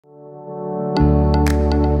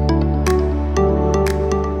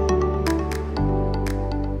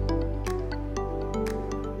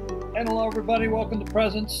everybody. Welcome to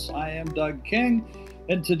Presence. I am Doug King,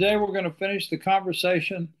 and today we're going to finish the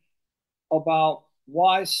conversation about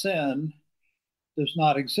why sin does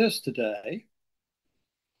not exist today.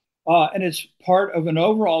 And it's part of an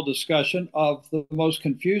overall discussion of the most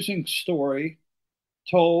confusing story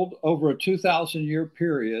told over a 2,000-year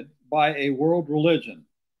period by a world religion.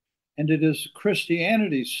 And it is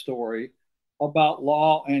Christianity's story about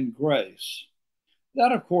law and grace.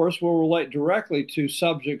 That, of course, will relate directly to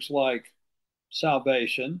subjects like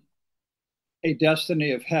salvation, a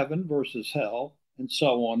destiny of heaven versus hell, and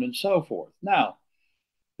so on and so forth. Now,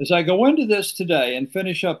 as I go into this today and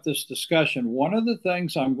finish up this discussion, one of the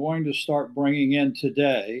things I'm going to start bringing in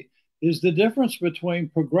today is the difference between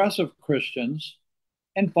progressive Christians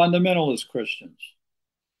and fundamentalist Christians.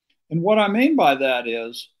 And what I mean by that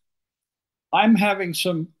is I'm having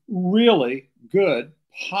some really good,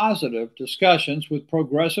 positive discussions with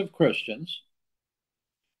progressive Christians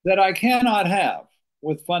that I cannot have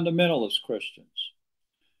with fundamentalist Christians.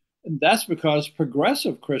 And that's because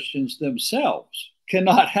progressive Christians themselves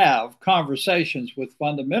cannot have conversations with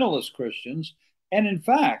fundamentalist Christians. And in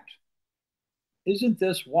fact, isn't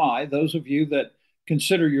this why those of you that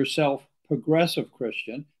consider yourself progressive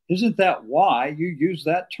Christian, isn't that why you use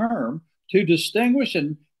that term to distinguish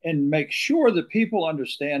and make sure that people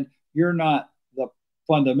understand you're not the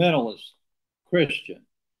fundamentalist Christian?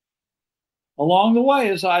 Along the way,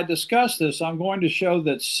 as I discuss this, I'm going to show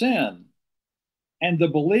that sin and the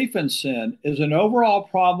belief in sin is an overall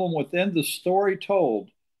problem within the story told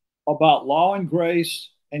about law and grace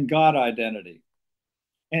and God identity.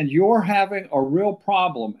 And you're having a real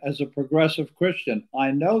problem as a progressive Christian.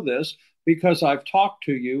 I know this because I've talked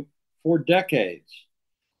to you for decades.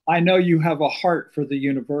 I know you have a heart for the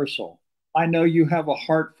universal. I know you have a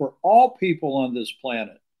heart for all people on this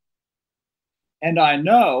planet. And I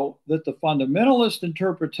know that the fundamentalist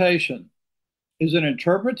interpretation is an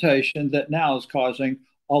interpretation that now is causing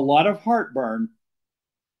a lot of heartburn,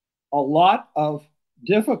 a lot of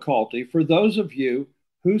difficulty for those of you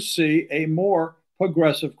who see a more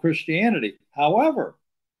progressive Christianity. However,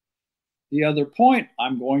 the other point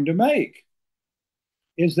I'm going to make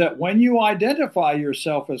is that when you identify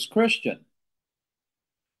yourself as Christian,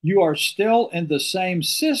 you are still in the same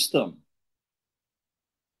system,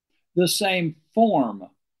 the same form.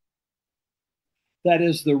 That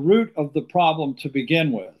is the root of the problem to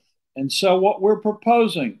begin with. And so what we're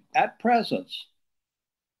proposing at Presence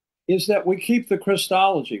is that we keep the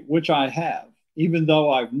Christology, which I have, even though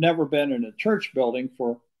I've never been in a church building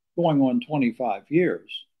for going on 25 years.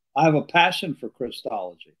 I have a passion for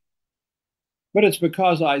Christology. But it's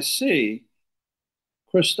because I see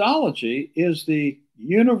Christology is the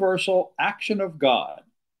universal action of God.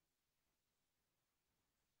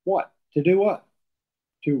 What? To do what?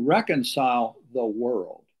 To reconcile the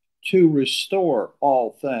world, to restore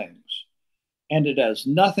all things. And it has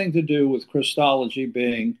nothing to do with Christology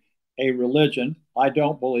being a religion. I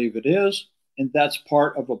don't believe it is. And that's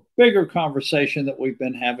part of a bigger conversation that we've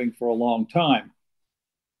been having for a long time.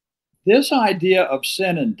 This idea of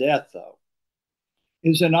sin and death, though,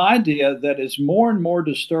 is an idea that is more and more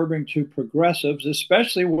disturbing to progressives,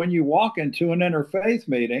 especially when you walk into an interfaith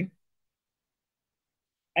meeting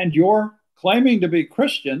and you're claiming to be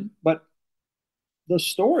Christian, but the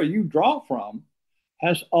story you draw from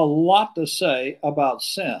has a lot to say about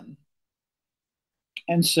sin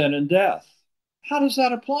and death. How does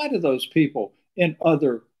that apply to those people in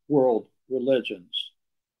other world religions?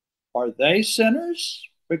 Are they sinners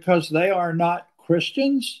because they are not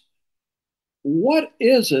Christians? What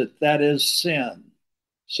is it that is sin?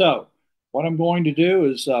 So, what I'm going to do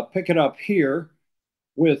is pick it up here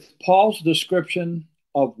with Paul's description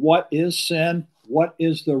of what is sin, what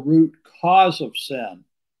is the root cause of sin.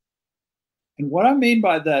 And what I mean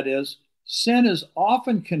by that is sin is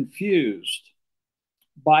often confused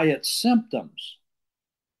by its symptoms: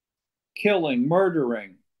 killing,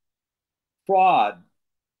 murdering, fraud,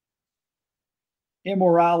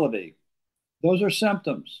 immorality. Those are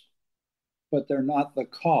symptoms, but they're not the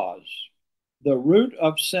cause. The root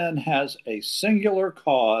of sin has a singular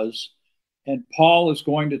cause, and Paul is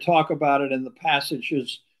going to talk about it in the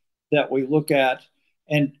passages that we look at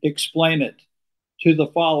and explain it to the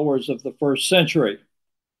followers of the first century.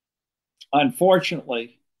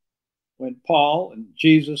 Unfortunately, when Paul and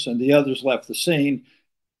Jesus and the others left the scene,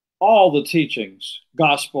 all the teachings,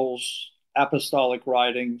 gospels, apostolic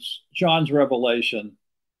writings, John's revelation,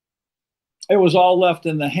 it was all left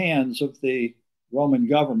in the hands of the Roman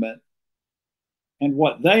government. And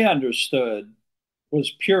what they understood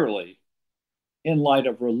was purely in light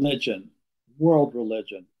of religion, world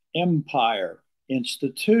religion, empire,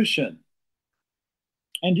 institution.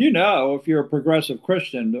 And you know, if you're a progressive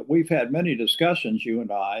Christian, that we've had many discussions, you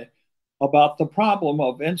and I, about the problem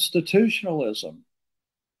of institutionalism.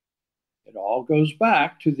 It all goes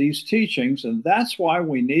back to these teachings, and that's why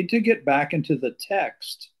we need to get back into the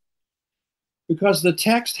text, because the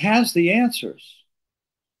text has the answers.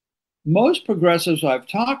 Most progressives I've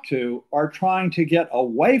talked to are trying to get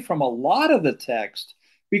away from a lot of the text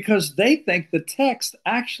because they think the text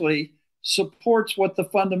actually supports what the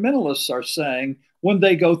fundamentalists are saying when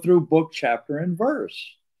they go through book, chapter, and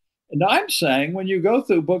verse. And I'm saying when you go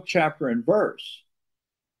through book, chapter, and verse,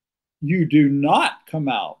 you do not come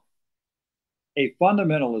out a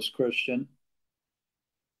fundamentalist Christian,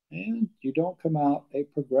 and you don't come out a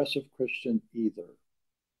progressive Christian either.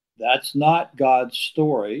 That's not God's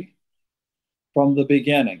story from the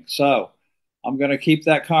beginning. So I'm going to keep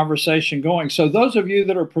that conversation going. So, those of you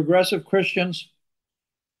that are progressive Christians,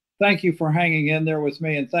 thank you for hanging in there with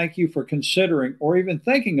me, and thank you for considering or even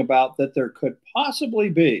thinking about that there could possibly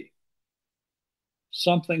be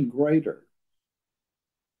something greater,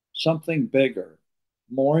 something bigger,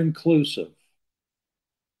 more inclusive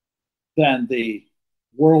than the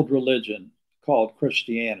world religion called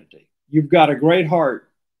Christianity. You've got a great heart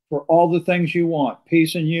for all the things you want,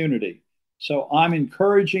 peace and unity. So I'm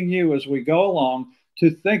encouraging you as we go along to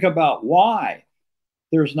think about why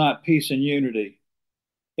there's not peace and unity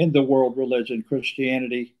in the world religion,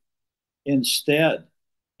 Christianity. Instead,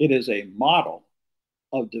 it is a model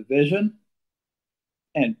of division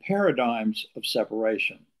and paradigms of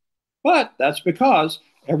separation. But that's because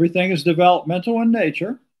everything is developmental in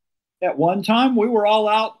nature. At one time, we were all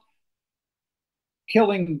out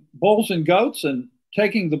killing bulls and goats and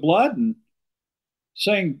taking the blood and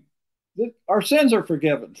saying that our sins are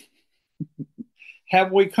forgiven.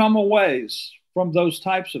 Have we come a ways from those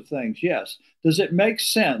types of things? Yes. Does it make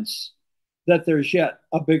sense that there's yet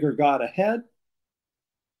a bigger God ahead,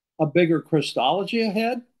 a bigger Christology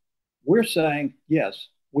ahead? We're saying, yes,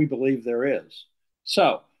 we believe there is.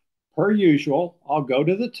 So, per usual, I'll go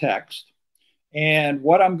to the text. And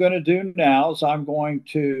what I'm going to do now is I'm going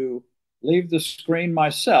to leave the screen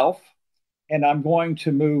myself, and I'm going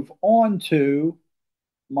to move on to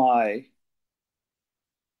my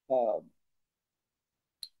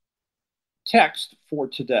text for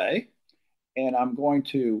today. And I'm going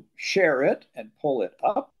to share it and pull it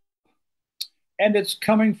up. And it's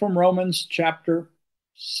coming from Romans chapter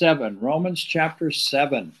 7. Romans chapter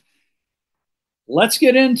 7. Let's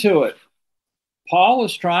get into it. Paul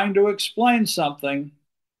is trying to explain something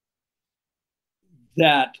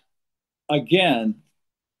that, again,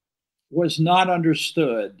 was not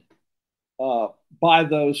understood by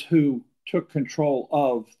those who took control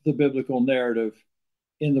of the biblical narrative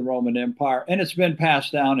in the Roman Empire. And it's been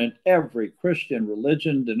passed down in every Christian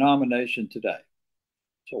religion, denomination today.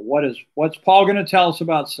 So what's Paul going to tell us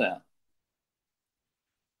about sin?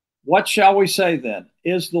 What shall we say then?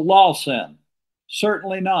 Is the law sin?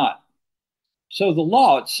 Certainly not. So the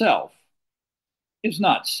law itself is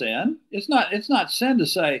not sin. It's not sin to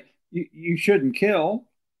say you shouldn't kill,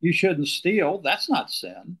 you shouldn't steal. That's not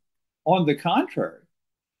sin. On the contrary,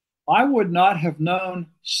 I would not have known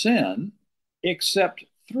sin except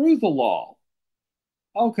through the law.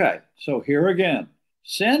 Okay, so here again,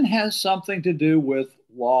 sin has something to do with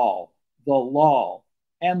law, the law,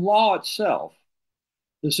 and law itself.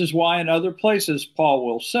 This is why in other places Paul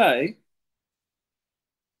will say,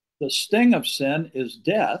 the sting of sin is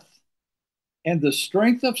death, and the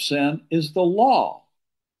strength of sin is the law.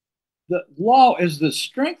 The law is the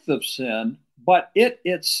strength of sin, but it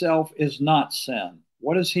itself is not sin.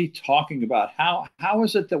 What is he talking about? How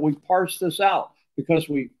is it that we parse this out? Because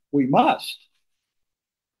we must.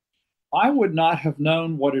 I would not have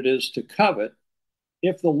known what it is to covet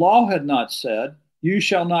if the law had not said, you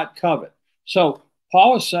shall not covet. So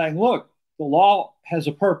Paul is saying, look, the law has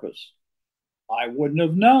a purpose. I wouldn't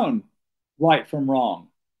have known right from wrong.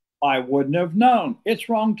 I wouldn't have known it's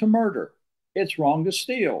wrong to murder. It's wrong to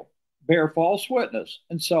steal, bear false witness,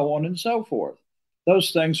 and so on and so forth.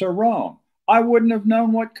 Those things are wrong. I wouldn't have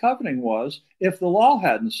known what coveting was if the law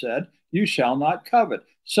hadn't said, you shall not covet.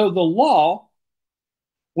 So the law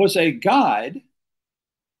was a guide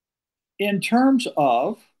in terms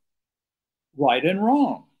of right and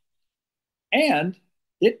wrong. And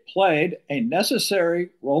it played a necessary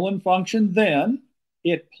role and function then.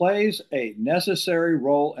 It plays a necessary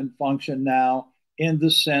role and function now in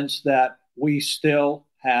the sense that we still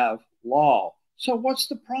have law. So, what's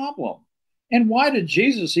the problem? And why did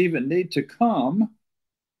Jesus even need to come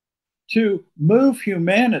to move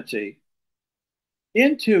humanity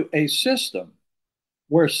into a system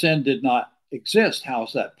where sin did not exist? How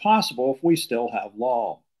is that possible if we still have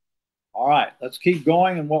law? All right, let's keep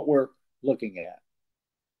going in what we're looking at.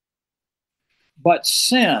 But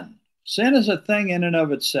sin is a thing in and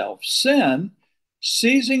of itself. Sin,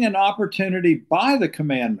 seizing an opportunity by the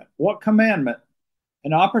commandment. What commandment?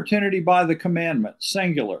 An opportunity by the commandment,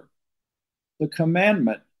 singular. The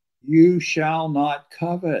commandment, you shall not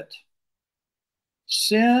covet.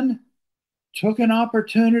 Sin took an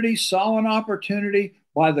opportunity, saw an opportunity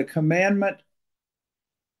by the commandment,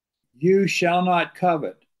 you shall not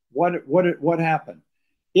covet. What happened?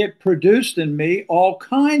 It produced in me all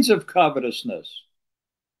kinds of covetousness.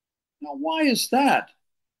 Now, why is that?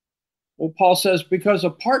 Well, Paul says, because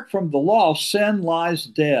apart from the law, sin lies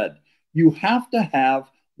dead. You have to have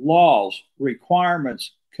laws,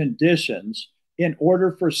 requirements, conditions in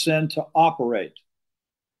order for sin to operate.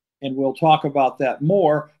 And we'll talk about that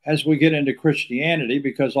more as we get into Christianity,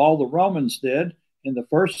 because all the Romans did in the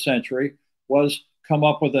first century was come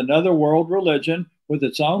up with another world religion with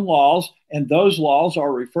its own laws, and those laws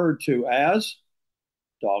are referred to as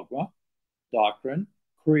dogma, doctrine,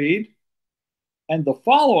 creed, and the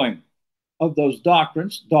following of those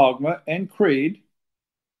doctrines, dogma, and creed,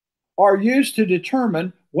 are used to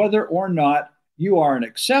determine whether or not you are an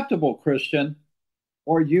acceptable Christian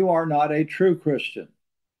or you are not a true Christian.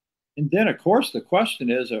 And then, of course, the question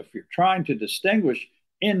is, if you're trying to distinguish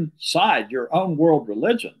inside your own world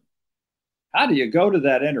religion, how do you go to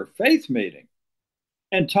that interfaith meeting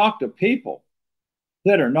and talk to people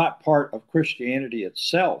that are not part of Christianity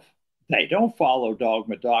itself? They don't follow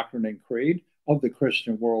dogma, doctrine, and creed of the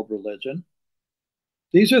Christian world religion.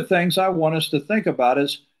 These are things I want us to think about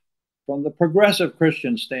as from the progressive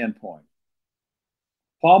Christian standpoint.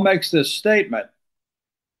 Paul makes this statement: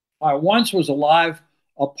 I once was alive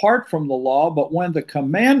apart from the law, but when the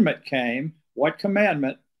commandment came, what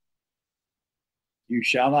commandment? You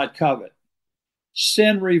shall not covet.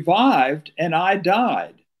 Sin revived and I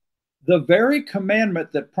died. The very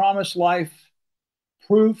commandment that promised life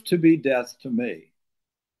proved to be death to me.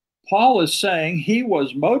 Paul is saying he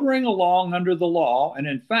was motoring along under the law, and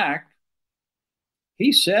in fact,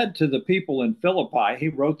 he said to the people in Philippi, he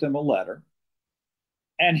wrote them a letter,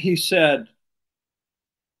 and he said,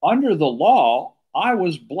 under the law, I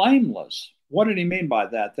was blameless. What did he mean by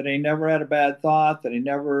that? That he never had a bad thought, that he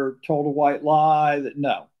never told a white lie? That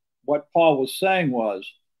no. What Paul was saying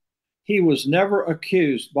was he was never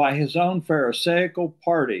accused by his own Pharisaical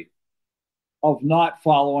party of not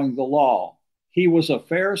following the law. He was a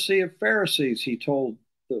Pharisee of Pharisees, he told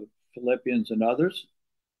the Philippians and others,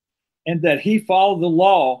 and that he followed the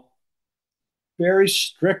law very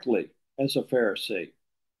strictly as a Pharisee.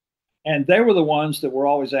 And they were the ones that were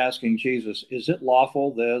always asking Jesus, is it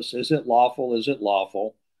lawful this? Is it lawful? Is it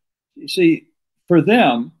lawful? You see, for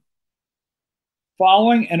them,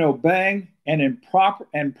 following and obeying and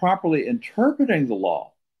properly interpreting the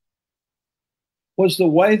law was the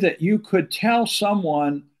way that you could tell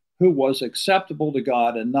someone who was acceptable to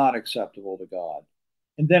God and not acceptable to God.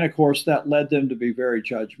 And then, of course, that led them to be very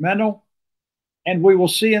judgmental. And we will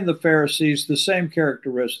see in the Pharisees the same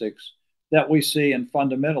characteristics that we see in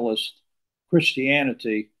fundamentalist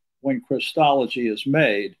Christianity when Christology is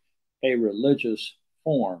made a religious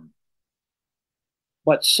form.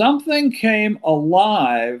 But something came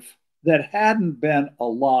alive that hadn't been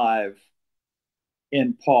alive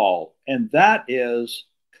in Paul, and that is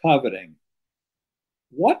coveting.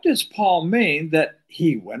 What does Paul mean that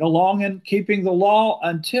he went along in keeping the law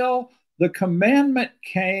until the commandment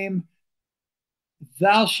came,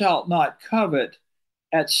 thou shalt not covet?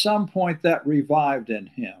 At some point that revived in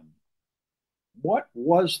him. What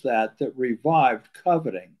was that revived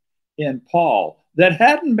coveting in Paul that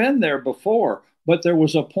hadn't been there before? But there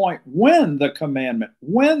was a point when the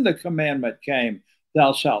commandment came,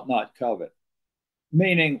 thou shalt not covet,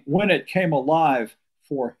 meaning when it came alive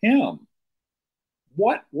for him.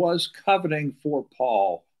 What was coveting for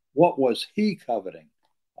Paul? What was he coveting?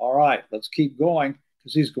 All right, let's keep going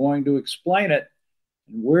because he's going to explain it.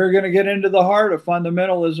 And we're going to get into the heart of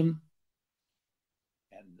fundamentalism.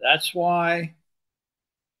 And that's why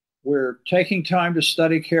we're taking time to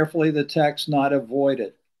study carefully the text, not avoid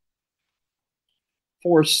it.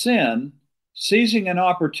 For sin, seizing an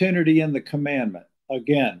opportunity in the commandment.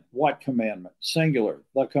 Again, what commandment? Singular.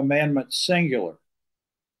 The commandment, singular.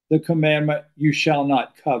 The commandment, you shall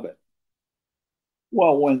not covet.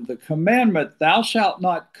 Well, when the commandment, thou shalt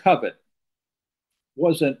not covet,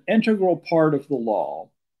 was an integral part of the law,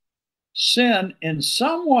 sin in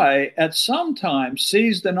some way, at some time,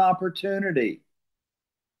 seized an opportunity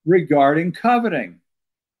regarding coveting.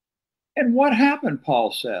 And what happened,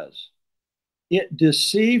 Paul says? It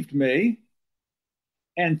deceived me,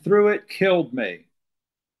 and through it killed me.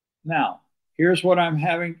 Now, Here's what I'm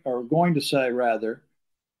having or going to say rather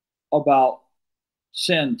about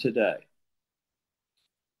sin today.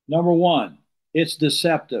 Number one, it's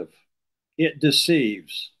deceptive. It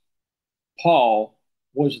deceives. Paul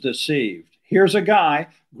was deceived. Here's a guy,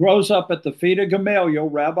 grows up at the feet of Gamaliel,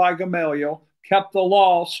 Rabbi Gamaliel, kept the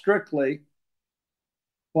law strictly,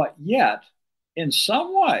 but yet, in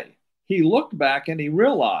some way, he looked back and he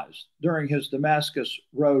realized during his Damascus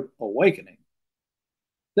Road awakening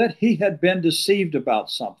that he had been deceived about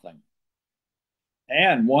something.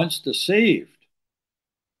 And once deceived,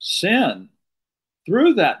 sin,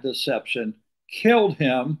 through that deception, killed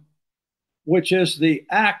him, which is the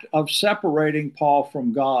act of separating Paul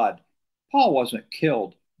from God. Paul wasn't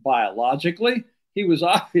killed biologically. He was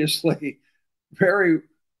obviously very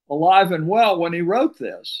alive and well when he wrote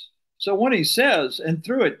this. So when he says, and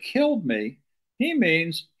through it killed me, he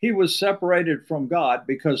means he was separated from God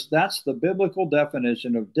because that's the biblical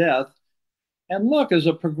definition of death. And look, as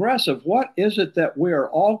a progressive, what is it that we are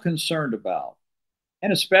all concerned about?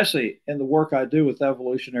 And especially in the work I do with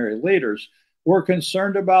evolutionary leaders, we're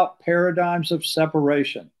concerned about paradigms of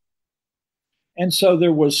separation. And so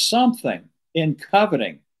there was something in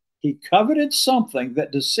coveting. He coveted something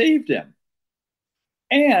that deceived him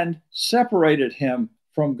and separated him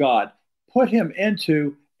from God, put him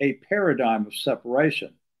into a paradigm of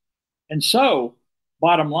separation. And so,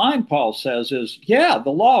 bottom line, Paul says, is yeah, the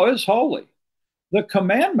law is holy. The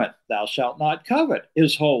commandment, thou shalt not covet,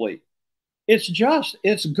 is holy. It's just,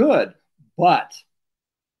 it's good, but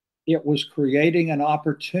it was creating an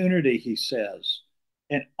opportunity, he says,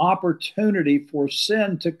 an opportunity for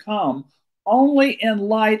sin to come only in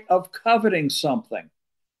light of coveting something.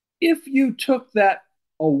 If you took that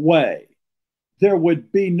away, there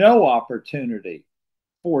would be no opportunity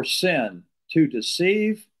for sin to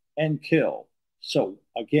deceive and kill. So,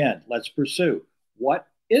 again, let's pursue. What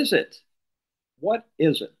is it? What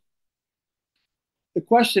is it? The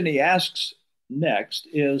question he asks next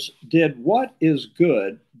is, did what is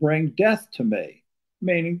good bring death to me?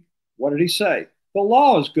 Meaning, what did he say? The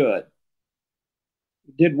law is good.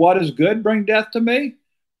 Did what is good bring death to me?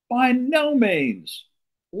 By no means.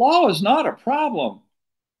 Law is not a problem.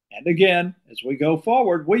 And again, as we go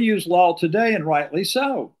forward, we use law today, and rightly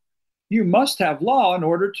so. You must have law in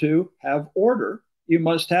order to have order. You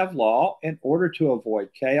must have law in order to avoid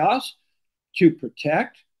chaos, to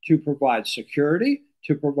protect, to provide security,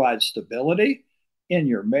 to provide stability in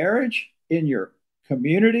your marriage, in your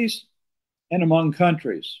communities, and among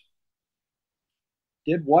countries.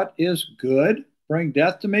 Did what is good bring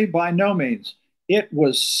death to me? By no means. It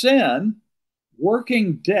was sin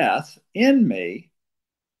working death in me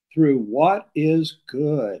through what is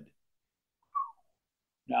good.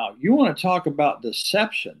 Now, you want to talk about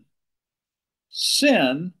deception.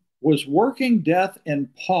 Sin was working death in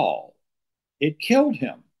Paul. It killed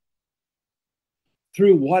him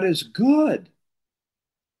through what is good,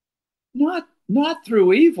 not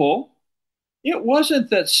through evil. It wasn't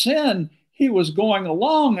that sin, he was going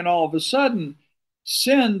along and all of a sudden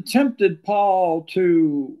sin tempted Paul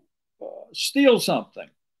to steal something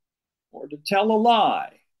or to tell a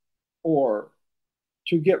lie or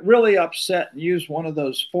to get really upset and use one of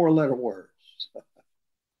those four-letter words.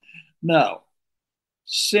 No,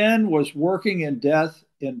 sin was working in death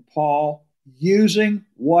in Paul using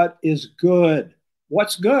what is good.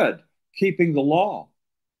 What's good? Keeping the law.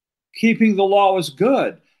 Keeping the law is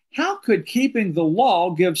good. How could keeping the law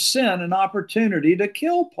give sin an opportunity to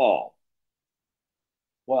kill Paul?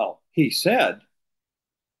 Well, he said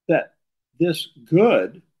that this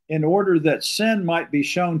good, in order that sin might be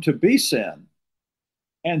shown to be sin,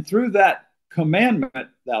 and through that commandment,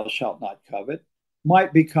 thou shalt not covet,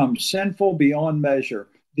 might become sinful beyond measure.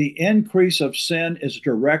 The increase of sin is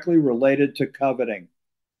directly related to coveting.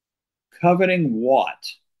 Coveting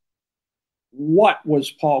what? What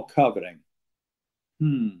was Paul coveting?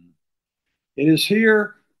 It is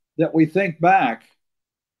here that we think back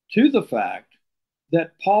to the fact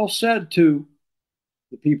that Paul said to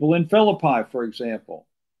the people in Philippi, for example,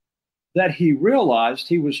 that he realized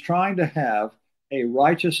he was trying to have a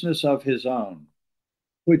righteousness of his own,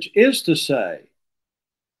 which is to say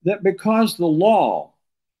that because the law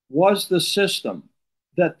was the system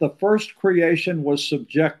that the first creation was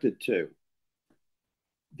subjected to,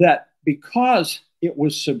 that because it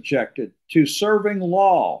was subjected to serving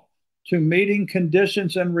law, to meeting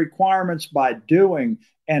conditions and requirements by doing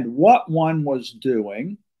and what one was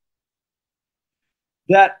doing,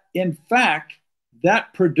 that in fact,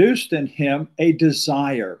 that produced in him a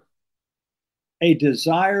desire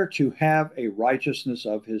to have a righteousness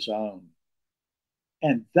of his own.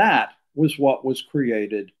 And that was what was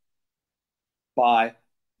created by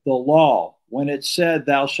the law. when it said,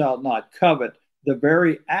 "Thou shalt not covet," the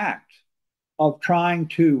very act of trying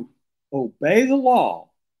to obey the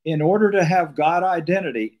law in order to have God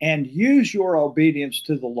identity and use your obedience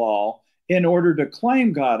to the law in order to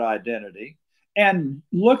claim God identity, and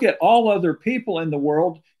look at all other people in the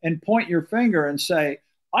world and point your finger and say,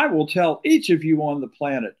 "I will tell each of you on the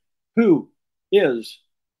planet who is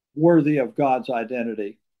worthy of God's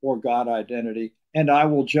identity or God identity, and I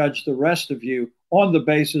will judge the rest of you on the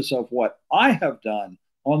basis of what I have done,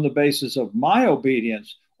 on the basis of my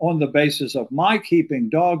obedience, on the basis of my keeping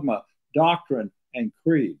dogma, doctrine, and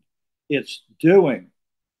creed." It's doing.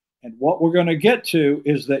 And what we're going to get to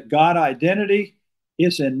is that God identity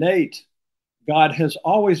is innate. God has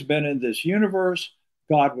always been in this universe.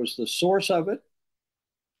 God was the source of it.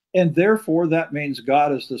 And therefore, that means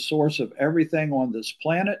God is the source of everything on this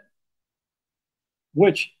planet,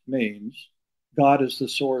 which means God is the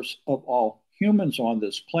source of all humans on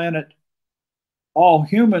this planet. All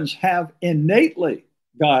humans have innately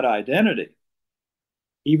God identity,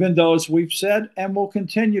 even though, as we've said and will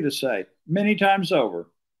continue to say many times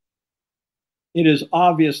over, it is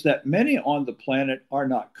obvious that many on the planet are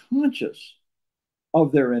not conscious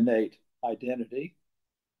of their innate identity,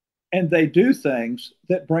 and they do things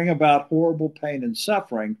that bring about horrible pain and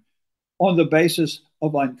suffering on the basis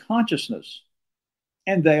of unconsciousness,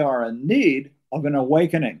 and they are in need of an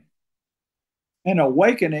awakening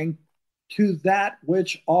to that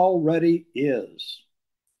which already is.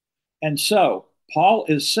 And so, Paul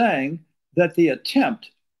is saying that the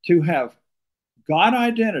attempt to have God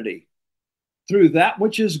identity through that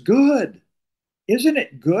which is good, isn't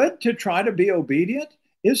it good to try to be obedient?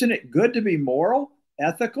 Isn't it good to be moral,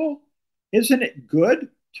 ethical? Isn't it good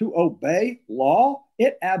to obey law?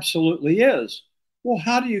 It absolutely is. Well,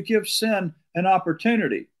 how do you give sin an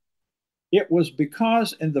opportunity? It was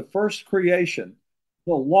because in the first creation,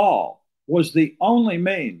 the law was the only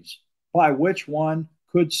means by which one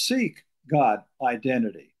could seek God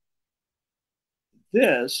identity.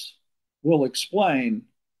 This will explain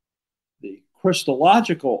the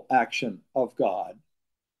Christological action of God,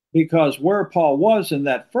 because where Paul was in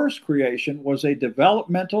that first creation was a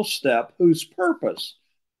developmental step whose purpose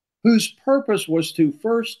was to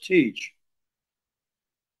first teach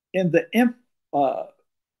in the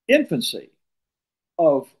infancy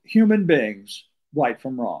of human beings right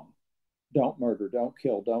from wrong. Don't murder, don't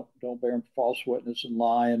kill, don't bear false witness and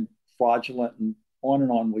lie and fraudulent, and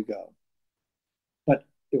on we go. But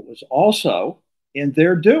it was also in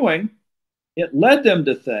their doing, it led them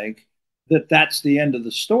to think that that's the end of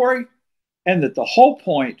the story, and that the whole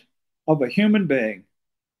point of a human being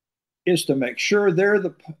is to make sure they're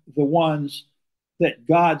the ones that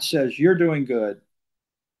God says you're doing good,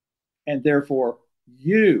 and therefore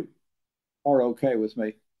you are okay with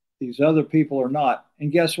me. These other people are not.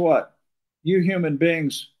 And guess what? You human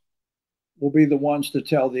beings will be the ones to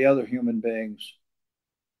tell the other human beings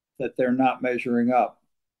that they're not measuring up.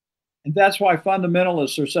 And that's why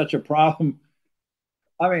fundamentalists are such a problem.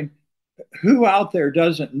 I mean, who out there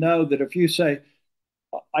doesn't know that if you say,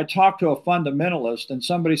 I talk to a fundamentalist and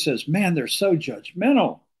somebody says, "Man, they're so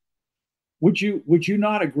judgmental." Would you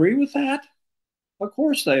not agree with that? Of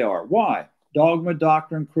course they are. Why? Dogma,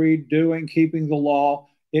 doctrine, creed, doing, keeping the law.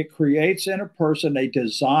 It creates in a person a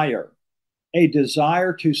desire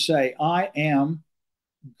to say, "I am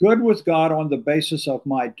good with God on the basis of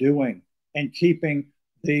my doing and keeping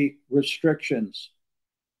the restrictions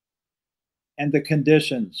and the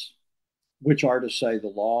conditions, which are to say the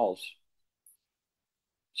laws."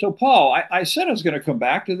 So, Paul, I said I was going to come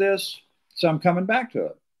back to this, so I'm coming back to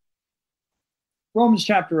it. Romans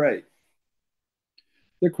chapter 8.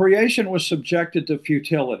 The creation was subjected to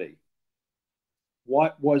futility.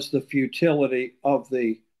 What was the futility of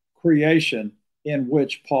the creation in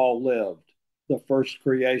which Paul lived? The first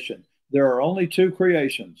creation. There are only two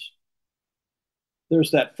creations.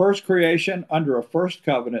 There's that first creation under a first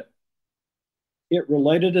covenant. It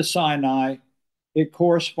related to Sinai. It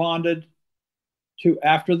corresponded to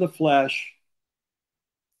after the flesh.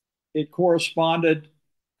 It corresponded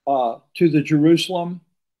to the Jerusalem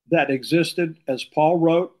that existed, as Paul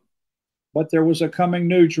wrote, but there was a coming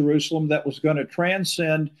new Jerusalem that was going to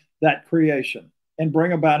transcend that creation and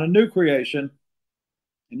bring about a new creation.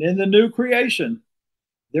 And in the new creation,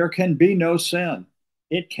 there can be no sin.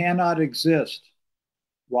 It cannot exist.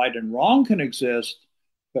 Right and wrong can exist,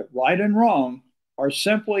 but right and wrong are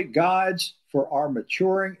simply guides for our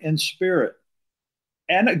maturing in spirit.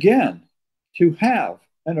 And again, to have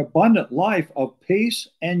an abundant life of peace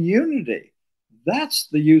and unity. That's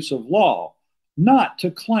the use of law, not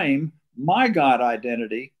to claim my God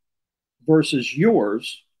identity versus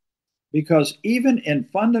yours, because even in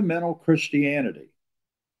fundamental Christianity,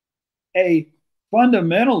 a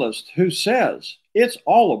fundamentalist who says it's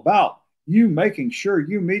all about you making sure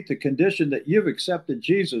you meet the condition that you've accepted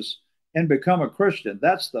Jesus and become a Christian.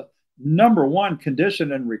 That's the number one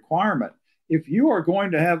condition and requirement. If you are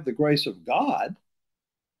going to have the grace of God,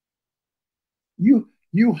 you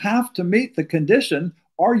have to meet the condition.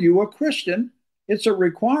 Are you a Christian? It's a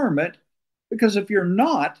requirement because if you're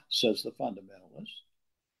not, says the fundamentalist,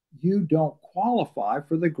 you don't qualify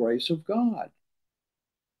for the grace of God.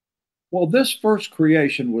 Well, this first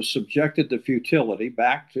creation was subjected to futility,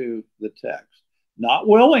 back to the text, not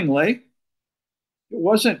willingly. It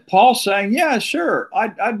wasn't Paul saying, yeah, sure,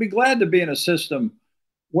 I'd be glad to be in a system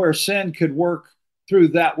where sin could work through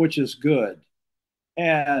that which is good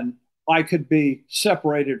and I could be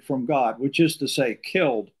separated from God, which is to say,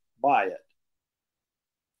 killed by it.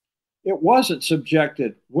 It wasn't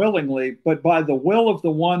subjected willingly, but by the will of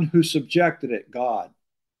the one who subjected it, God,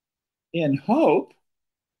 in hope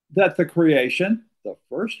that the creation, the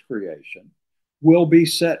first creation, will be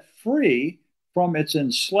set free from its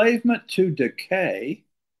enslavement to decay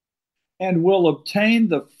and will obtain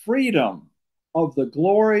the freedom of the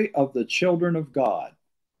glory of the children of God.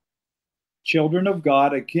 Children of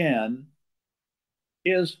God, again,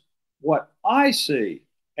 is what I see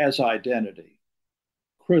as identity.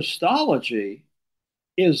 Christology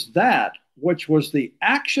is that which was the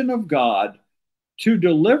action of God to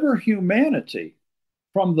deliver humanity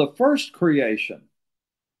from the first creation,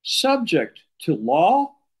 subject to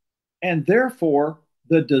law, and therefore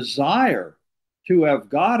the desire to have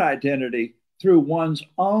God identity through one's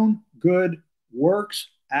own good works,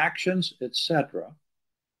 actions, etc.,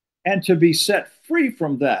 and to be set free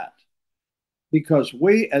from that because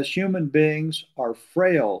we as human beings are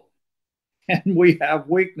frail and we have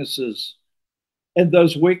weaknesses. And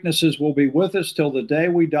those weaknesses will be with us till the day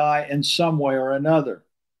we die in some way or another.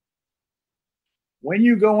 When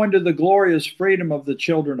you go into the glorious freedom of the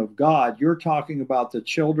children of God, you're talking about the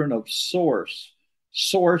children of source.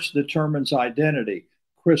 Source determines identity.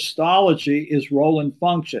 Christology is role and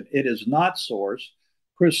function. It is not source.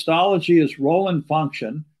 Christology is role and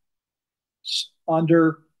function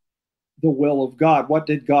under the will of God. What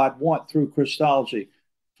did God want through Christology?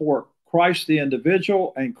 For Christ the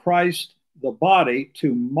individual and Christ the body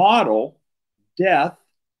to model death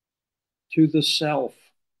to the self,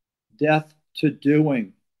 death to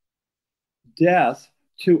doing, death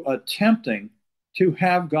to attempting to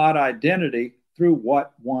have God identity through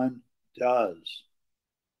what one does.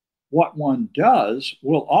 What one does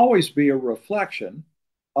will always be a reflection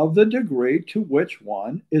of the degree to which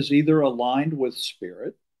one is either aligned with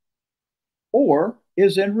spirit or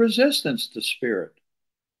is in resistance to spirit.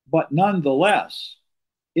 But nonetheless,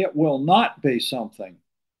 it will not be something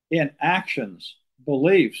in actions,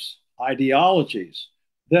 beliefs, ideologies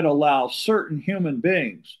that allow certain human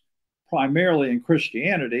beings, primarily in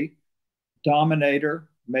Christianity, dominator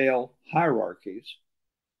male hierarchies,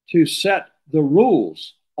 to set the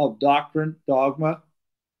rules of doctrine, dogma,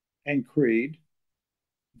 and creed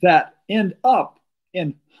that end up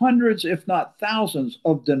in hundreds, if not thousands,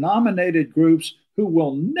 of denominated groups who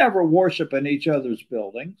will never worship in each other's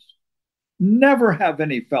buildings, never have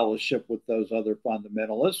any fellowship with those other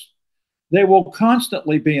fundamentalists. They will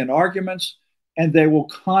constantly be in arguments and they will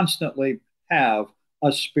constantly have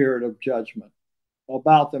a spirit of judgment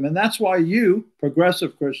about them. And that's why you,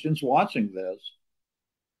 progressive Christians watching this,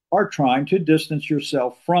 are trying to distance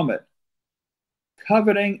yourself from it,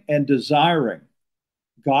 coveting and desiring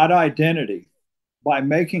God identity by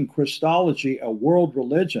making Christology a world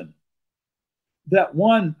religion that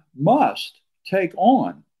one must take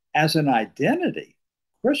on as an identity.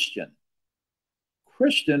 Christian.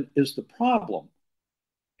 Christian is the problem.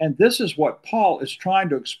 And this is what Paul is trying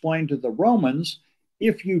to explain to the Romans.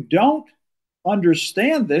 If you don't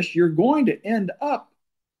understand this, you're going to end up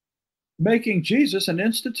making Jesus an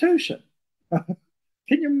institution. Can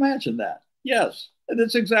you imagine that? Yes. And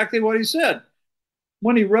that's exactly what he said.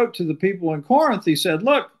 When he wrote to the people in Corinth, he said,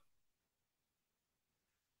 look,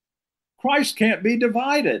 Christ can't be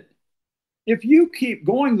divided. If you keep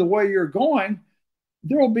going the way you're going,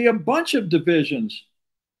 there will be a bunch of divisions.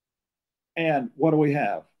 And what do we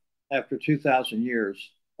have after 2,000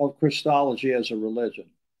 years of Christology as a religion?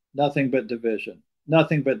 Nothing but division,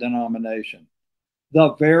 nothing but denomination.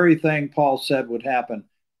 The very thing Paul said would happen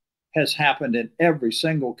has happened in every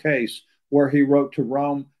single case where he wrote to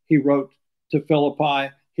Rome, he wrote to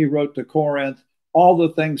Philippi, he wrote to Corinth, all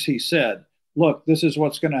the things he said. Look, this is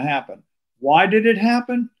what's going to happen. Why did it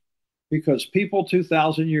happen? Because people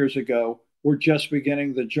 2,000 years ago were just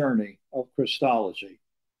beginning the journey of Christology.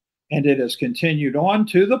 And it has continued on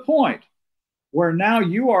to the point where now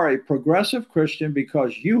you are a progressive Christian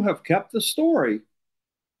because you have kept the story,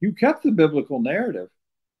 you kept the biblical narrative,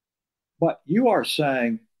 but you are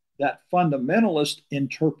saying that fundamentalist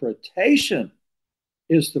interpretation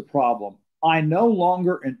is the problem. I no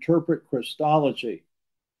longer interpret Christology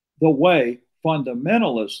the way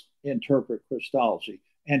fundamentalists interpret Christology.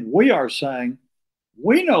 And we are saying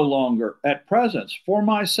we no longer, at present, for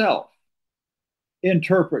myself,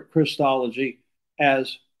 interpret Christology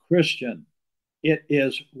as Christian. It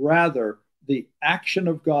is rather the action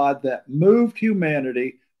of God that moved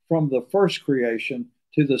humanity from the first creation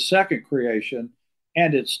to the second creation,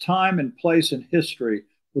 and its time and place in history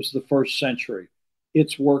was the first century.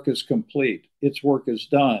 Its work is complete, its work is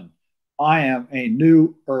done. I am a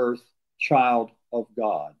new earth child of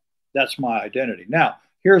God. That's my identity. Now,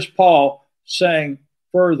 here's Paul saying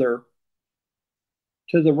further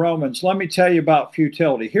to the Romans. Let me tell you about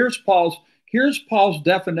futility. Here's Paul's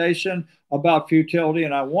definition about futility,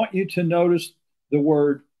 and I want you to notice the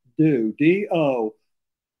word do, D-O.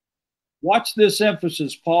 Watch this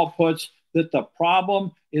emphasis Paul puts that the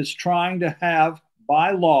problem is trying to have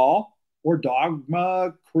by law or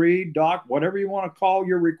dogma, creed, whatever you want to call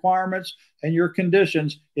your requirements and your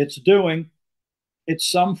conditions. It's doing.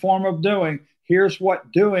 It's some form of doing. Here's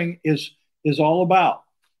what doing is all about.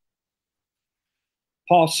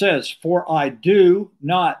 Paul says, "For I do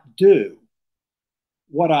not do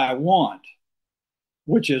what I want,"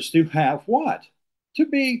 which is to have what? To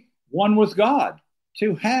be one with God,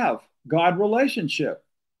 to have God relationship.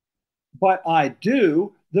 But I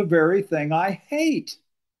do the very thing I hate.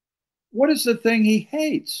 What is the thing he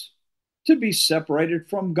hates? To be separated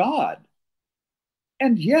from God.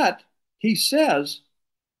 And yet he says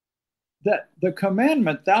that the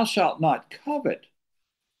commandment, thou shalt not covet,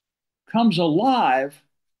 comes alive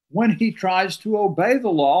when he tries to obey the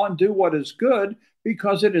law and do what is good,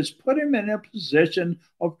 because it has put him in a position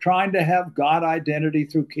of trying to have God identity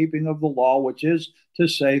through keeping of the law, which is to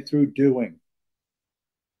say, through doing.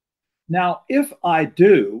 Now, if I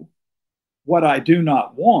do what I do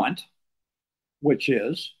not want, which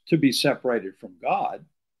is to be separated from God,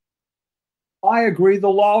 I agree the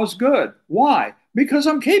law is good. Why? Because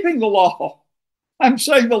I'm keeping the law. I'm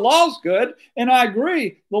saying the law is good, and I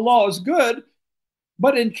agree the law is good.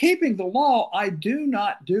 But in keeping the law, I do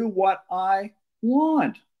not do what I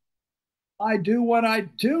want. I do what I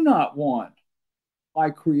do not want. I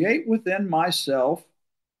create within myself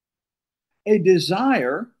a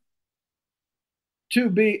desire to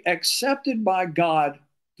be accepted by God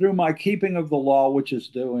through my keeping of the law, which is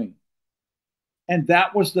doing. And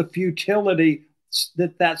that was the futility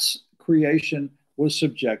that creation was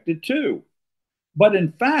subjected to. But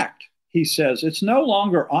in fact, he says, it's no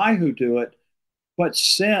longer I who do it, but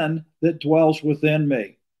sin that dwells within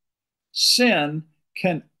me. Sin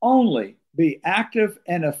can only be active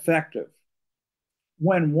and effective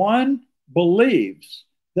when one believes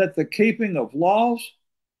that the keeping of laws,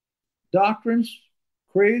 doctrines,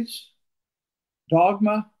 creeds,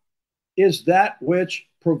 dogma is that which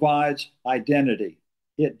provides identity.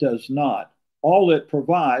 It does not. All it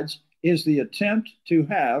provides is the attempt to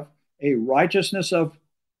have a righteousness of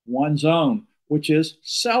one's own, which is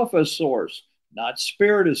self as source, not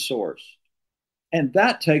spirit as source. And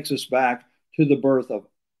that takes us back to the birth of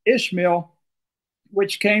Ishmael,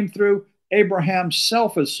 which came through Abraham's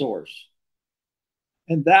self as source.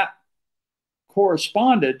 And that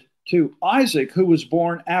corresponded to Isaac, who was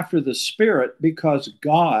born after the Spirit, because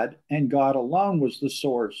God and God alone was the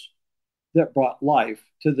source that brought life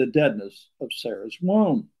to the deadness of Sarah's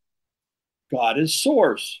womb. God is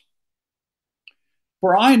source.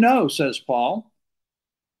 For I know, says Paul,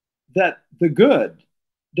 that the good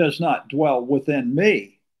does not dwell within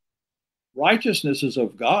me. Righteousness is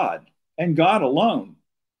of God and God alone.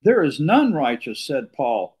 There is none righteous, said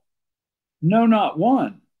Paul. No, not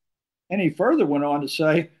one. And he further went on to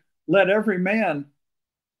say, let every man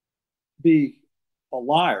be a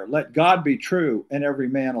liar. Let God be true and every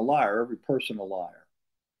man a liar, every person a liar.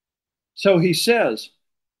 So he says,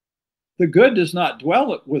 the good does not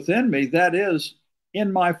dwell within me, that is,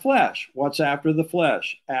 in my flesh. What's after the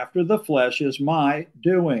flesh? After the flesh is my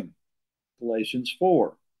doing. Galatians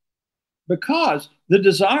 4. Because the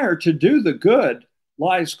desire to do the good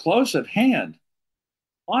lies close at hand.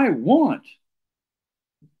 I want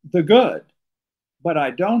the good, but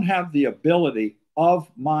I don't have the ability of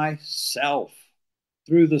myself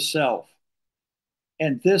through the self.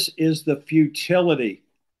 And this is the futility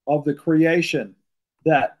of the creation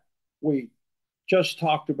that we just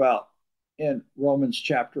talked about in Romans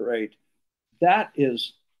chapter 8. That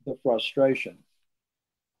is the frustration.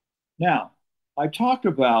 Now, I talked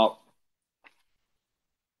about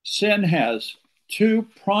sin has two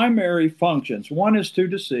primary functions. One is to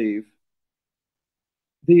deceive,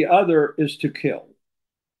 the other is to kill.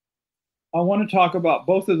 I want to talk about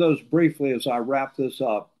both of those briefly as I wrap this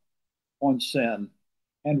up on sin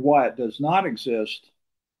and why it does not exist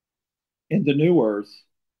in the new earth.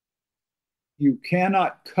 You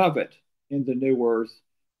cannot covet in the new earth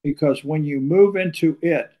because when you move into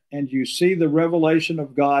it and you see the revelation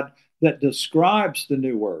of God that describes the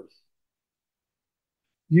new earth,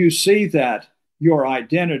 you see that your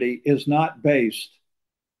identity is not based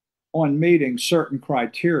on meeting certain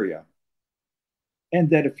criteria. And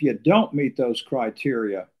that if you don't meet those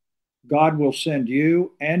criteria, God will send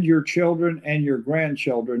you and your children and your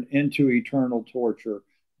grandchildren into eternal torture.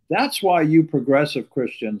 That's why you progressive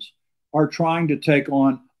Christians are trying to take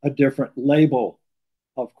on a different label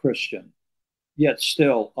of Christian, yet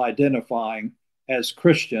still identifying as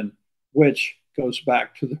Christian, which goes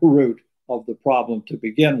back to the root of the problem to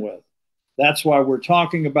begin with. That's why we're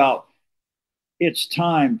talking about it's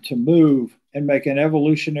time to move and make an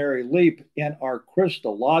evolutionary leap in our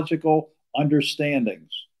Christological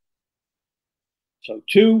understandings. So,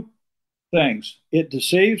 two things: it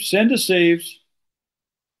deceives,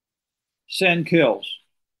 sin kills.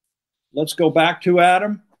 Let's go back to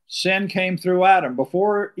Adam. Sin came through Adam.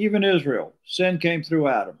 Before even Israel, sin came through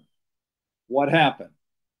Adam. What happened?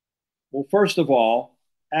 Well, first of all,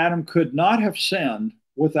 Adam could not have sinned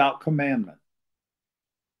without commandment.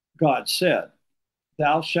 God said,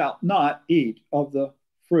 "Thou shalt not eat of the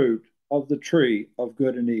fruit of the tree of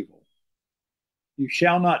good and evil." You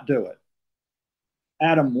shall not do it.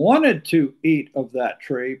 Adam wanted to eat of that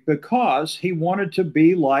tree because he wanted to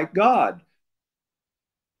be like God.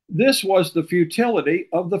 This was the futility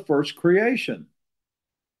of the first creation.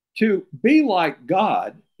 To be like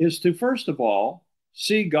God is to, first of all,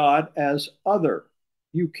 see God as other.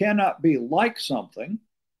 You cannot be like something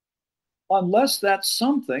unless that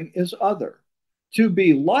something is other. To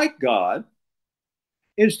be like God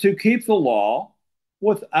is to keep the law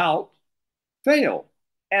without fail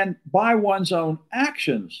and by one's own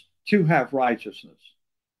actions to have righteousness.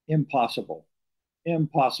 Impossible.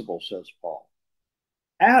 Impossible, says Paul.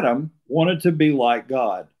 Adam wanted to be like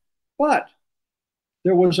God, but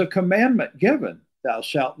there was a commandment given: thou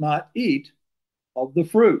shalt not eat of the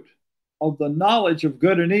fruit of the knowledge of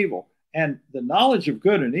good and evil. And the knowledge of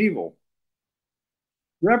good and evil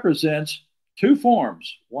represents two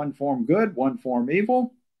forms: one form good, one form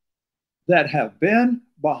evil, that have been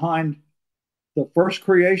behind the first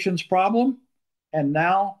creation's problem and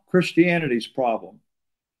now Christianity's problem.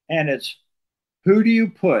 And it's who do you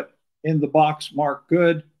put in the box marked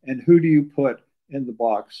good and who do you put in the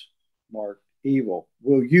box marked evil?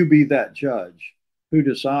 Will you be that judge who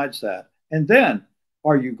decides that? And then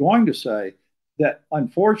are you going to say that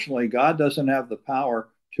unfortunately God doesn't have the power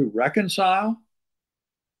to reconcile?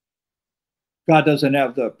 God doesn't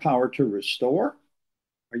have the power to restore?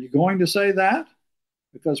 Are you going to say that?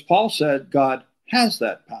 Because Paul said God has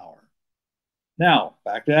that power. Now,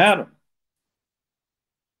 back to Adam.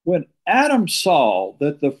 When Adam saw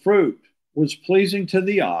that the fruit was pleasing to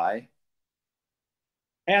the eye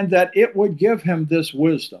and that it would give him this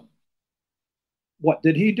wisdom, what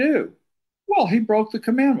did he do? Well, he broke the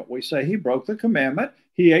commandment. We say he broke the commandment.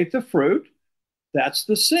 He ate the fruit. That's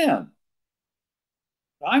the sin.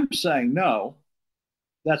 I'm saying no,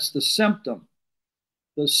 that's the symptom.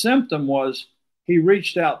 The symptom was he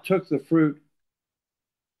reached out, took the fruit,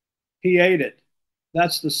 he ate it.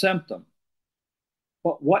 That's the symptom.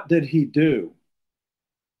 But what did he do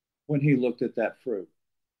when he looked at that fruit?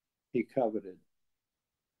 He coveted.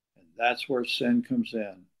 And that's where sin comes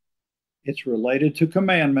in. It's related to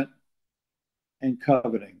commandment and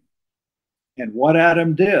coveting. And what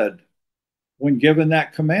Adam did when given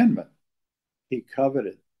that commandment, he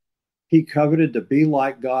coveted. He coveted to be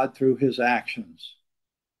like God through his actions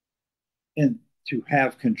and to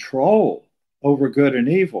have control over good and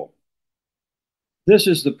evil. This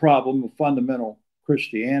is the problem of fundamental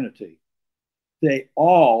Christianity. They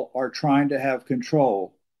all are trying to have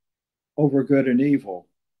control over good and evil,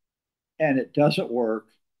 and it doesn't work.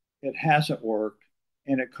 It hasn't worked,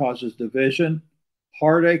 and it causes division,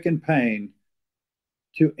 heartache, and pain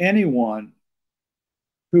to anyone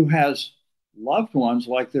who has loved ones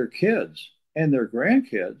like their kids and their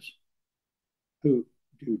grandkids who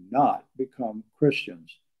do not become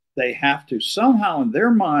Christians. They have to somehow, in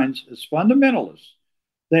their minds, as fundamentalists,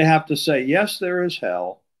 they have to say, yes, there is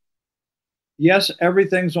hell. Yes,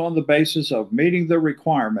 everything's on the basis of meeting the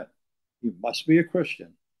requirement. You must be a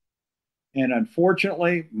Christian. And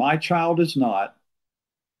unfortunately, my child is not.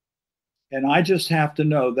 And I just have to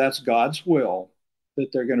know that's God's will,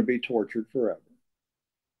 that they're going to be tortured forever.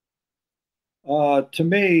 To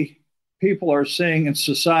me, people are seeing in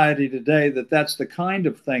society today that that's the kind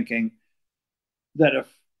of thinking that if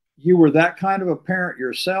you were that kind of a parent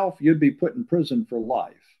yourself, you'd be put in prison for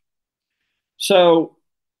life. So,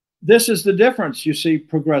 this is the difference, you see,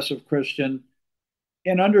 progressive Christian,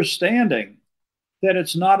 in understanding that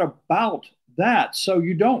it's not about that. So,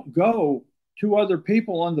 you don't go to other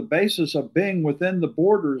people on the basis of being within the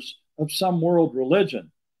borders of some world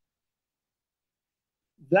religion.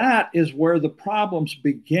 That is where the problems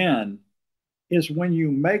begin, is when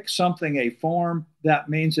you make something a form, that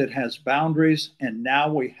means it has boundaries, and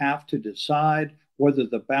now we have to decide whether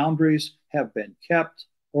the boundaries have been kept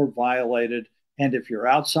or violated. And if you're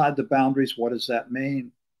outside the boundaries, what does that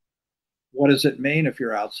mean? What does it mean if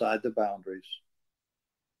you're outside the boundaries?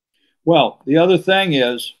 Well, the other thing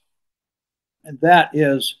is, and that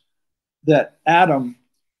is that Adam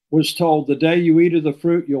was told the day you eat of the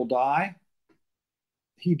fruit, you'll die.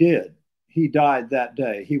 He did. He died that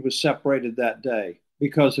day. He was separated that day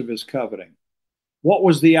because of his coveting. What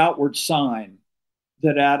was the outward sign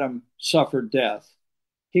that Adam suffered death?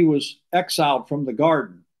 He was exiled from the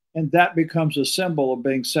garden, and that becomes a symbol of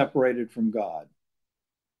being separated from God.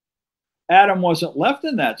 Adam wasn't left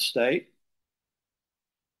in that state.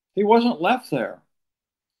 He wasn't left there.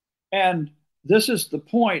 And this is the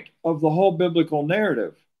point of the whole biblical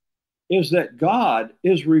narrative, is that God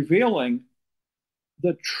is revealing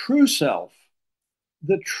the true self,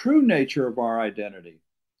 the true nature of our identity,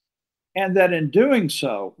 and that in doing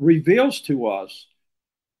so reveals to us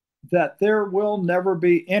that there will never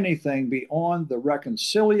be anything beyond the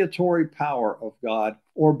reconciliatory power of God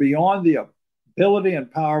or beyond the ability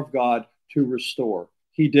and power of God to restore.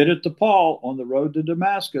 He did it to Paul on the road to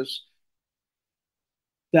Damascus.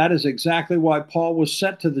 That is exactly why Paul was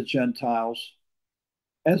sent to the Gentiles,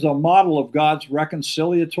 as a model of God's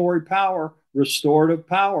reconciliatory power, restorative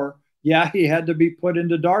power. Yeah, he had to be put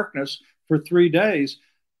into darkness for 3 days.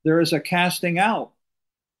 There is a casting out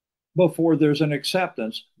before there's an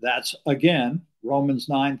acceptance. That's, again, Romans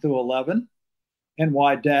 9 through 11, and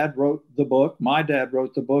why Dad wrote the book. My dad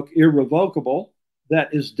wrote the book, Irrevocable,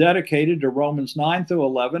 that is dedicated to Romans 9 through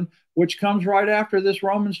 11, which comes right after this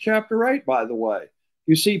Romans chapter 8, by the way.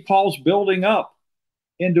 You see, Paul's building up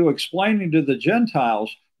into explaining to the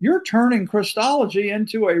Gentiles, you're turning Christology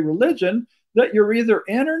into a religion that you're either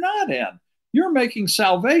in or not in. You're making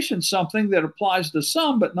salvation something that applies to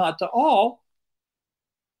some, but not to all.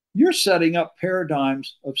 You're setting up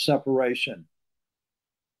paradigms of separation.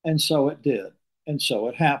 And so it did. And so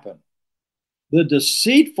it happened. The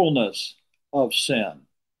deceitfulness of sin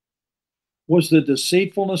was the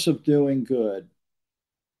deceitfulness of doing good.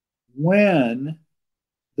 When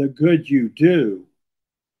the good you do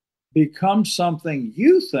becomes something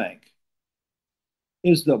you think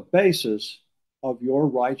is the basis of your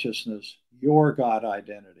righteousness, your God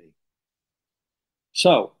identity.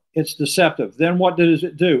 So it's deceptive. Then what does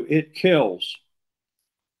it do? It kills.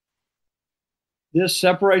 This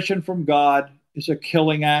separation from God is a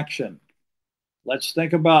killing action. Let's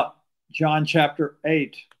think about John chapter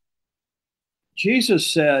 8. Jesus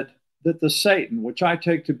said that the Satan, which I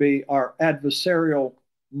take to be our adversarial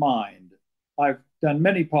mind, I've done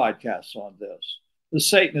many podcasts on this. The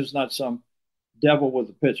Satan is not some devil with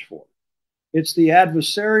a pitchfork. It's the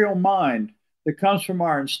adversarial mind that comes from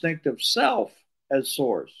our instinctive self as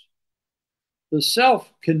source. The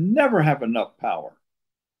self can never have enough power.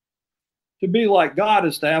 To be like God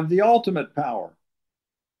is to have the ultimate power.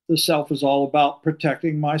 The self is all about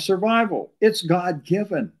protecting my survival. It's God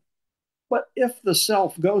given. But if the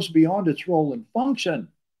self goes beyond its role and function,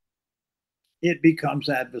 it becomes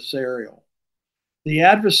adversarial. The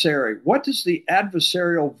adversary, what does the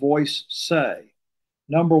adversarial voice say?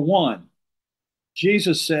 Number one,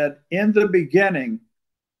 Jesus said, in the beginning,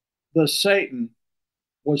 the Satan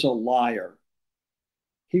was a liar.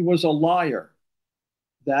 He was a liar.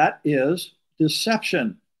 That is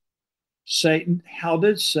deception. Satan, how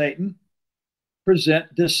did Satan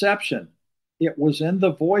present deception? It was in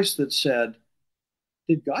the voice that said,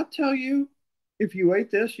 did God tell you if you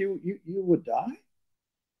ate this, you would die?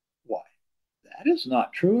 Why, that is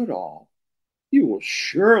not true at all. You will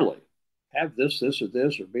surely have this, or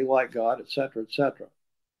this, or be like God, etc., etc.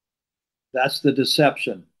 That's the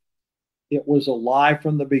deception. It was a lie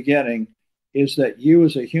from the beginning, is that you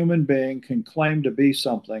as a human being can claim to be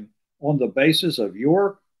something on the basis of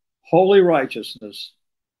your holy righteousness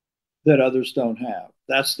that others don't have.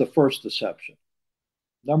 That's the first deception.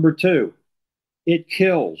 Number two, it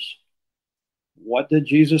kills. What did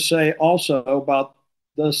Jesus say also about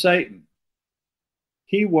the Satan?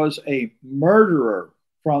 He was a murderer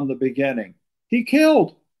from the beginning. He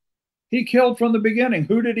killed. He killed from the beginning.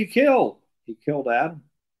 Who did he kill? He killed Adam.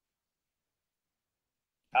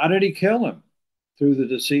 How did he kill him? Through the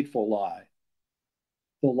deceitful lie.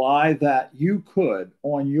 The lie that you could,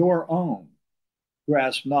 on your own,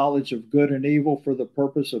 grasp knowledge of good and evil for the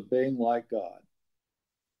purpose of being like God.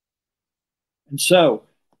 And so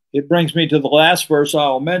it brings me to the last verse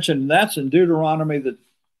I'll mention, and that's in Deuteronomy, the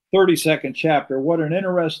 32nd chapter. What an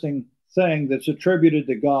interesting thing that's attributed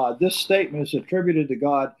to God. This statement is attributed to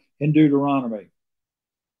God in Deuteronomy.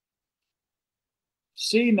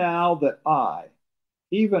 See now that I,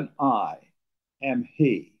 even I, am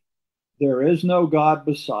He. There is no God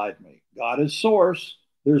beside me. God is source.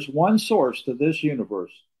 There's one source to this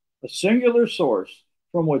universe, a singular source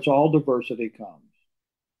from which all diversity comes.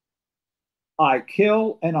 I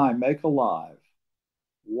kill and I make alive.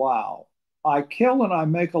 Wow. I kill and I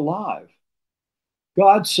make alive.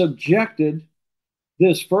 God subjected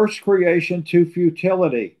this first creation to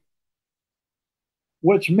futility,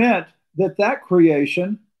 which meant that that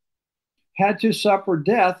creation had to suffer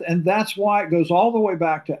death. And that's why it goes all the way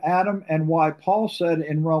back to Adam, and why Paul said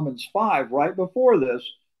in Romans 5, right before this,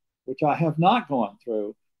 which I have not gone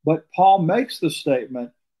through, but Paul makes the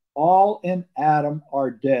statement, all in Adam are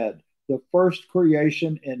dead. The first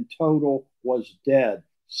creation in total was dead,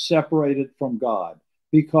 separated from God,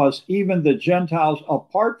 because even the Gentiles,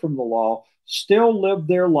 apart from the law, still lived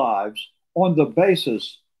their lives on the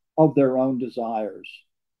basis of their own desires,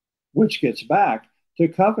 which gets back to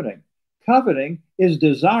coveting. Coveting is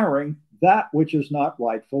desiring that which is not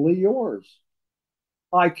rightfully yours.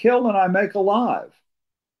 I kill and I make alive.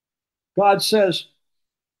 God says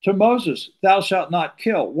to Moses, thou shalt not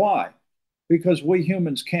kill. Why? Because we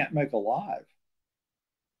humans can't make alive.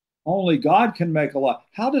 Only God can make alive.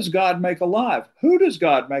 How does God make alive? Who does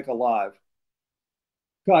God make alive?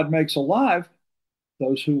 God makes alive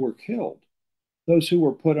those who were killed, those who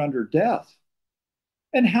were put under death.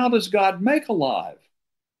 And how does God make alive?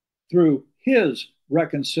 Through his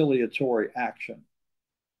reconciliatory action.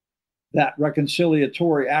 That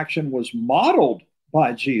reconciliatory action was modeled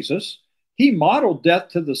by Jesus. He modeled death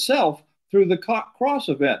to the self through the cross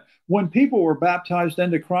event. When people were baptized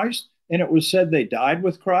into Christ and it was said they died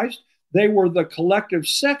with Christ, they were the collective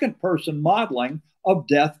second person modeling of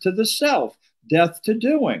death to the self, death to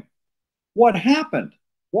doing. What happened?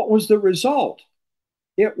 What was the result?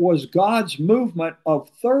 It was God's movement of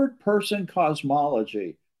third person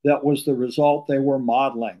cosmology that was the result they were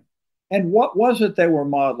modeling. And what was it they were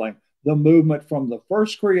modeling? The movement from the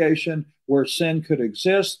first creation where sin could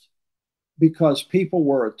exist because people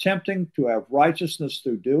were attempting to have righteousness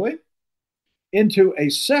through doing, into a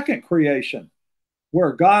second creation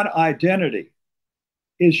where God identity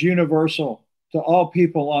is universal to all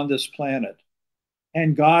people on this planet.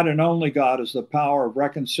 And God and only God is the power of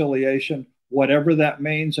reconciliation, whatever that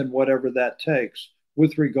means and whatever that takes,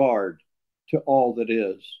 with regard to all that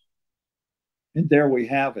is. And there we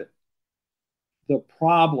have it. The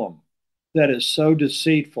problem that is so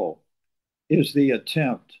deceitful is the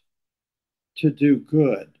attempt to do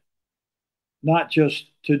good, not just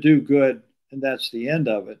to do good, and that's the end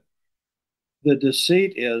of it. The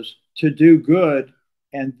deceit is to do good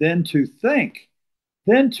and then to think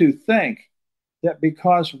that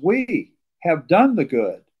because we have done the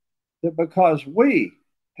good, that because we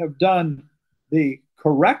have done the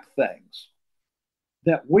correct things,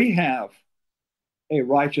 that we have a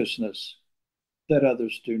righteousness that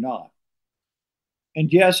others do not.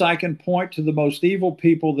 And yes, I can point to the most evil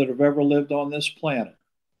people that have ever lived on this planet.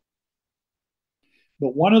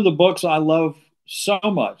 But one of the books I love so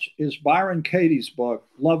much is Byron Katie's book,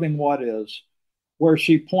 Loving What Is, where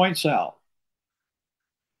she points out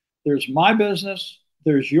there's my business,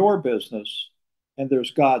 there's your business, and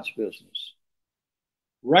there's God's business.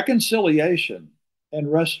 Reconciliation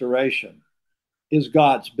and restoration is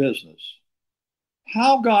God's business.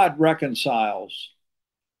 How God reconciles.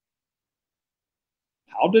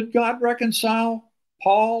 How did God reconcile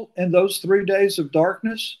Paul in those 3 days of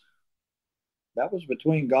darkness? That was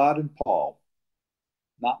between God and Paul,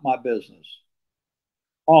 not my business.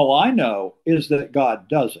 All I know is that God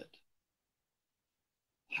does it.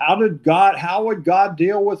 How would God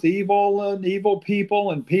deal with evil and evil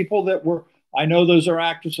people and people that were, I know those are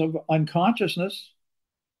acts of unconsciousness.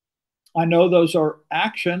 I know those are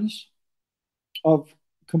actions of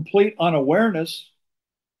complete unawareness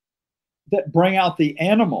that bring out the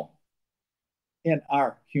animal in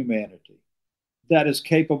our humanity that is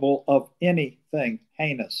capable of anything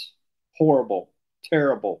heinous, horrible,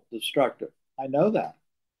 terrible, destructive. I know that.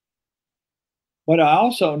 But I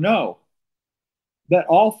also know that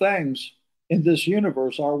all things in this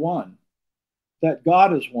universe are one, that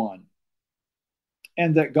God is one,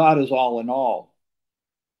 and that God is all in all.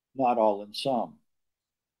 not all in some.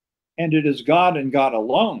 And it is God and God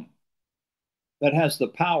alone that has the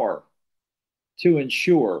power to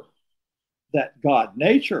ensure that God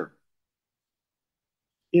nature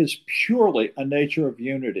is purely a nature of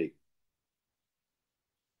unity.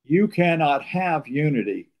 You cannot have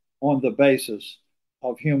unity on the basis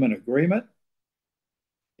of human agreement.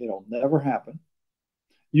 It'll never happen.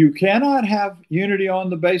 You cannot have unity on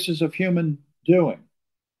the basis of human doing.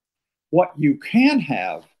 What you can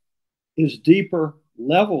have is deeper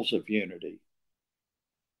levels of unity,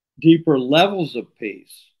 deeper levels of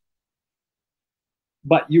peace.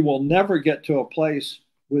 But you will never get to a place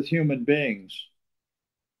with human beings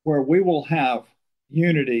where we will have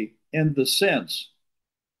unity in the sense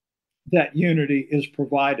that unity is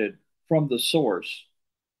provided from the source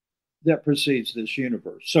that precedes this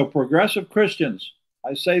universe. So, progressive Christians,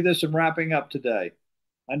 I say this in wrapping up today.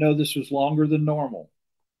 I know this was longer than normal.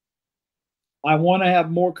 I want to have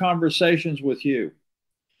more conversations with you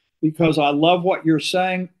because I love what you're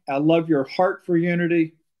saying. I love your heart for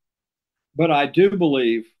unity. But I do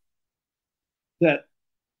believe that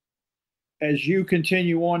as you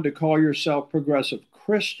continue on to call yourself progressive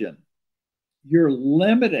Christian, you're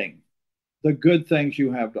limiting the good things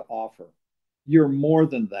you have to offer. You're more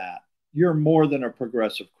than that. You're more than a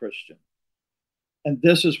progressive Christian. And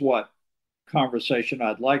this is what conversation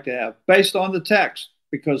I'd like to have based on the text.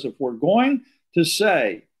 Because if we're going to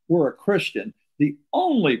say we're a Christian, the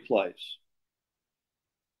only place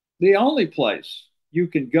you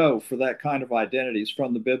can go for that kind of identity is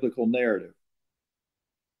from the biblical narrative.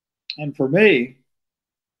 And for me,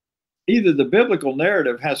 either the biblical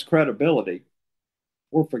narrative has credibility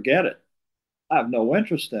or forget it. I have no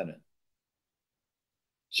interest in it.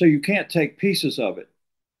 So you can't take pieces of it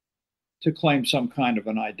to claim some kind of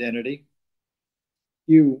an identity.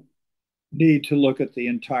 You need to look at the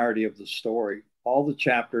entirety of the story, all the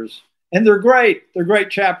chapters, and they're great. They're great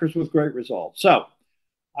chapters with great results. So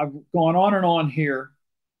I've gone on and on here.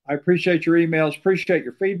 I appreciate your emails, appreciate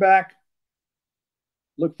your feedback.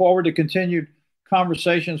 Look forward to continued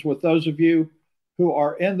conversations with those of you who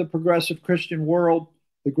are in the progressive Christian world.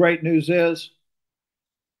 The great news is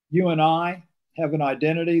you and I have an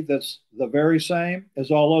identity that's the very same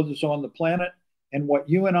as all others on the planet. And what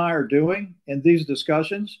you and I are doing in these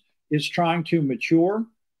discussions is trying to mature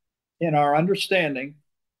in our understanding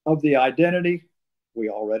of the identity we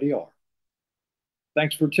already are.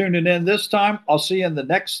 Thanks for tuning in this time. I'll see you in the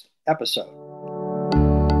next episode.